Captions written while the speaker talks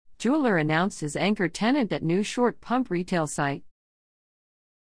Jeweler announced his anchor tenant at new short pump retail site.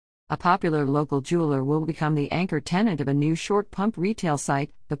 A popular local jeweler will become the anchor tenant of a new short pump retail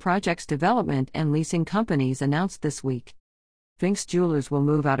site, the project's development and leasing companies announced this week. Finks Jewelers will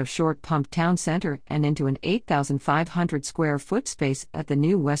move out of Short Pump Town Center and into an 8,500 square foot space at the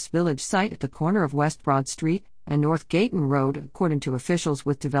new West Village site at the corner of West Broad Street and North Gayton Road, according to officials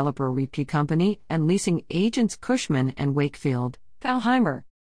with developer Riepke Company and leasing agents Cushman and Wakefield, Thalheimer.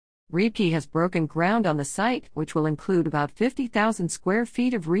 Riepke has broken ground on the site, which will include about 50,000 square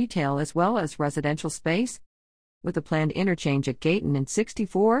feet of retail as well as residential space. With the planned interchange at Gayton and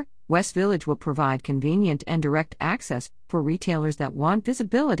 64, West Village will provide convenient and direct access for retailers that want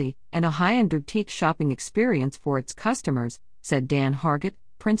visibility and a high-end boutique shopping experience for its customers, said Dan Hargett,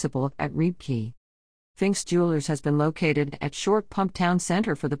 principal at Riepke. Finks Jewelers has been located at Short Pump Town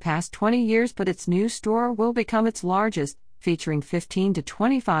Center for the past 20 years, but its new store will become its largest, featuring 15 to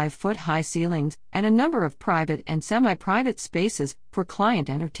 25-foot high ceilings and a number of private and semi-private spaces for client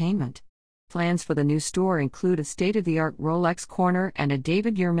entertainment. Plans for the new store include a state-of-the-art Rolex corner and a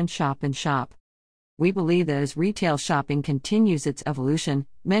David Yurman shop-in-shop. We believe that as retail shopping continues its evolution,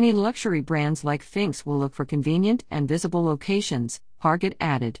 many luxury brands like Finks will look for convenient and visible locations, Hargett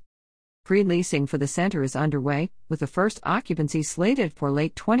added. Pre-leasing for the center is underway, with the first occupancy slated for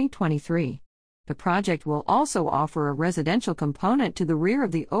late 2023. The project will also offer a residential component to the rear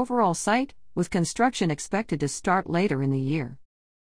of the overall site, with construction expected to start later in the year.